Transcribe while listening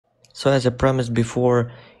So as I promised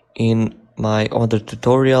before in my other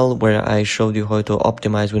tutorial where I showed you how to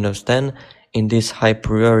optimize Windows 10 in this high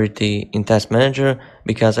priority in Task Manager,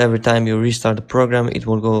 because every time you restart the program it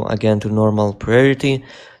will go again to normal priority.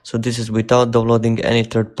 So this is without downloading any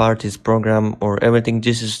third party's program or everything.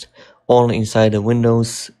 This is all inside the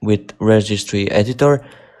Windows with registry editor.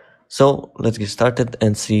 So let's get started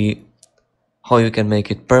and see how you can make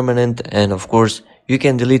it permanent, and of course you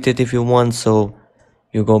can delete it if you want, so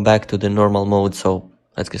you go back to the normal mode. So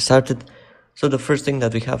let's get started. So the first thing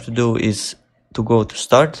that we have to do is to go to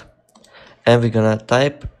start, and we're gonna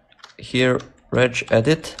type here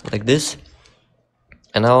regedit like this,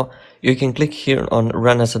 and now you can click here on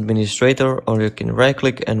run as administrator, or you can right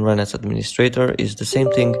click and run as administrator. Is the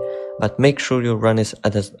same thing, but make sure you run it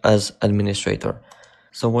as administrator.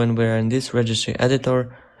 So when we're in this registry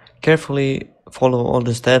editor, carefully follow all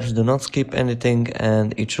the steps, do not skip anything,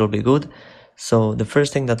 and it should be good. So the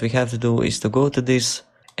first thing that we have to do is to go to this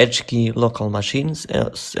edge key local machines,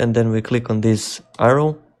 and then we click on this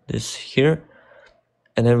arrow, this here,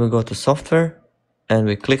 and then we go to software and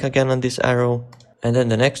we click again on this arrow. And then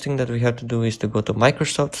the next thing that we have to do is to go to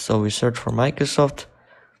Microsoft. So we search for Microsoft,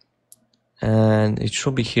 and it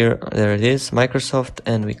should be here. There it is, Microsoft,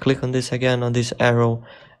 and we click on this again on this arrow.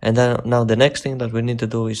 And then now the next thing that we need to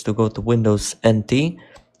do is to go to Windows NT.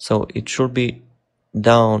 So it should be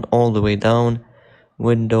down, all the way down,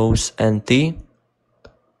 Windows NT.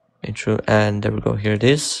 It should, and there we go, here it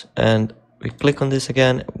is. And we click on this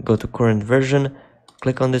again, go to current version,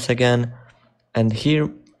 click on this again, and here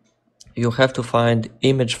you have to find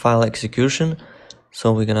image file execution.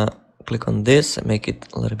 So we're gonna click on this and make it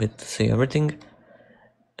a little bit see everything,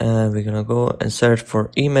 and we're gonna go and search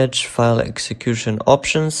for image file execution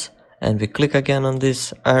options, and we click again on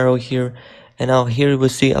this arrow here, and now here we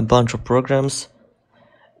see a bunch of programs.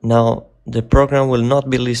 Now the program will not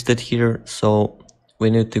be listed here, so we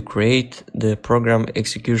need to create the program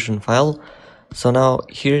execution file. So now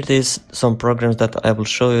here it is, some programs that I will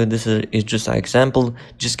show you. This is just an example.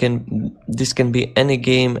 This can be any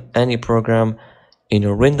game, any program in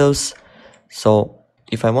your Windows. So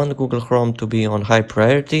if I want Google Chrome to be on high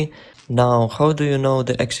priority, now how do you know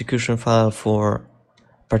the execution file for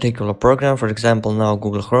particular program? For example, now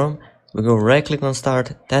Google Chrome, we go right click on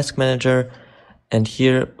start, task manager, and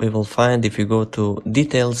here we will find, if you go to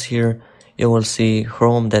details here, you will see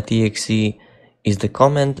chrome.exe is the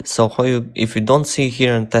command. So if you don't see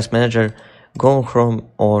here in task manager, go on Chrome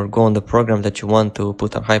or go on the program that you want to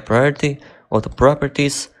put on high priority, go to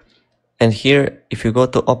properties, and here if you go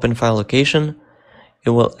to open file location,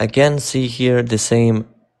 you will again see here the same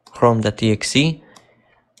chrome.exe.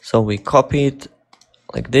 So we copy it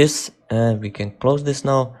like this, and we can close this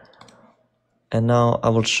now. And now I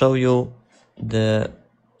will show you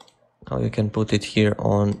how you can put it here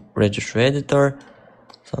on registry editor.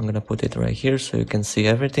 So I'm gonna put it right here so you can see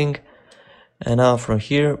everything. And now from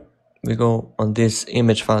here we go on this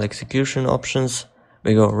image file execution options,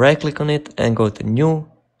 we go right click on it and go to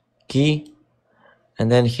new key,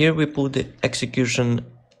 and then here we put the execution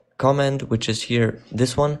command, which is here,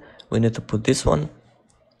 this one. We need to put this one,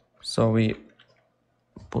 so we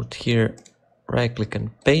put here, right click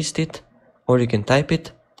and paste it, or you can type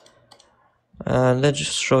it. Let's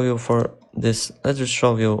just show you for this, let's just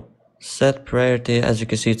show you set priority. As you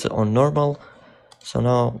can see, it's on normal. So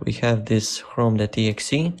now we have this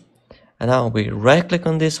chrome.exe, and now we right click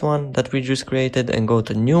on this one that we just created and go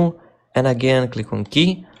to new, and again click on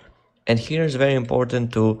key. And here is very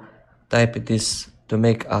important to type this to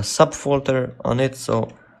make a subfolder on it. So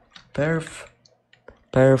perf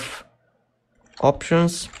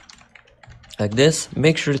options like this.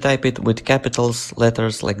 Make sure you type it with capitals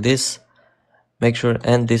letters like this. Make sure,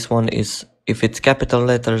 and this one is, if it's capital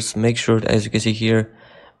letters, make sure, as you can see here,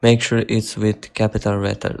 make sure it's with capital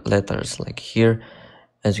letters like here.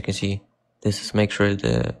 As you can see, this is, make sure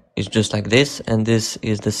it's just like this, and this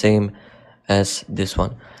is the same as this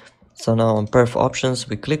one. So now on perf options,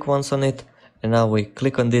 we click once on it, and now we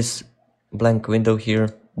click on this blank window here.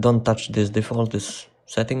 Don't touch this default, this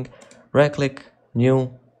setting. Right click,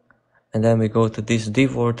 new, and then we go to this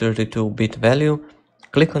default 32-bit value,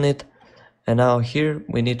 click on it. And now here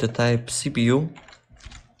we need to type CPU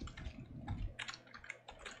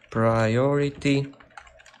priority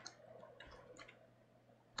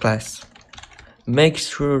class. Make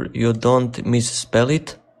sure you don't misspell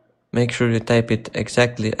it. Make sure you type it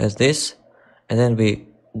exactly as this, and then we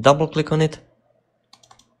double click on it.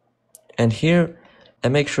 And here,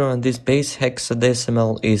 and make sure on this base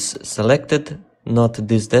hexadecimal is selected, not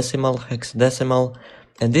this decimal, hexadecimal.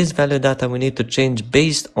 And this value data we need to change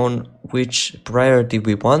based on which priority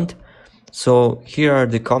we want. So here are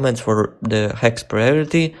the comments for the hex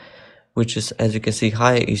priority, which is, as you can see,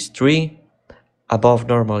 high is 3, above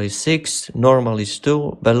normal is 6, normal is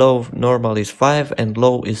 2, below normal is 5, and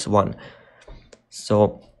low is 1.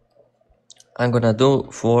 So I'm gonna do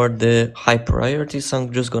for the high priority, so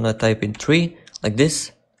I'm just gonna type in 3 like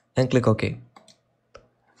this and click OK.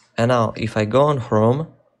 And now if I go on Chrome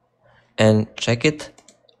and check it,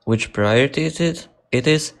 which priority it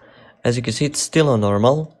is, as you can see, it's still on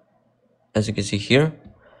normal, as you can see here.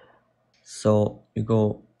 So you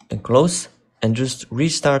go and close and just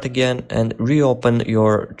restart again and reopen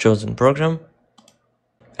your chosen program.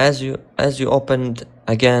 As you opened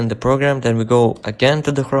again the program, then we go again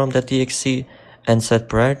to the chrome.exe and set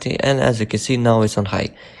priority, and as you can see, now it's on high.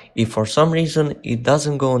 If for some reason it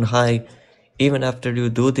doesn't go on high even after you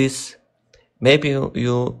do this, maybe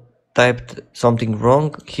you typed something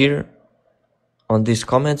wrong here on these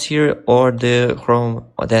comments here, or the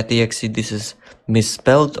chrome.exe this is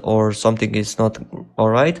misspelled, or something is not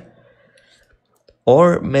alright,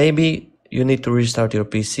 or maybe you need to restart your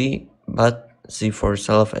PC. But see for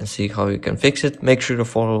yourself and see how you can fix it. Make sure to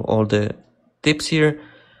follow all the tips here,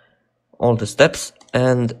 all the steps.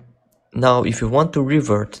 And now if you want to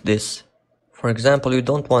revert this, for example, you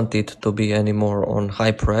don't want it to be anymore on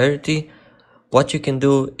high priority, what you can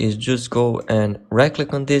do is just go and right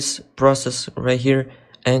click on this process right here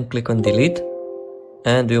and click on delete.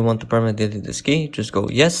 And do you want to permanently delete this key? Just go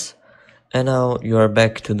yes, and now you are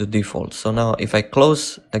back to the default. So now if I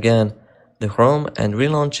close again the Chrome and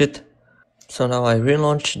relaunch it, so now I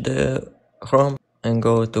relaunch the Chrome and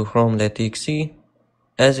go to chrome.exe.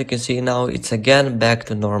 As you can see, now it's again back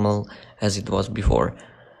to normal as it was before.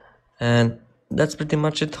 And that's pretty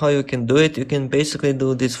much it how you can do it. You can basically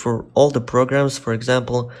do this for all the programs, for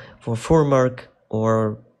example, for FurMark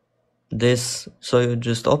or this. So you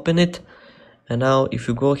just open it, and now if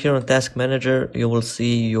you go here on Task Manager, you will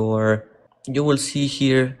see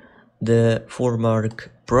here the FurMark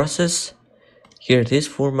process. Here it is,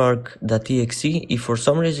 FurMark.exe. If for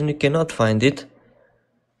some reason you cannot find it,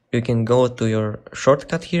 you can go to your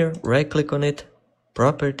shortcut here, right click on it,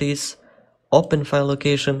 properties, open file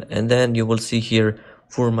location, and then you will see here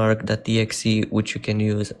FurMark.exe, which you can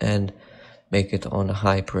use and make it on a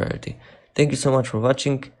high priority. Thank you so much for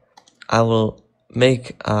watching. I will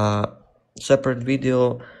make a separate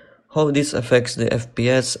video how this affects the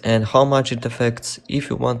FPS and how much it affects. If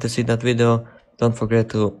you want to see that video, don't forget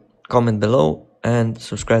to comment below and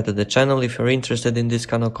subscribe to the channel if you're interested in this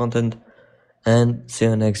kind of content, and see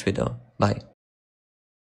you in the next video. Bye.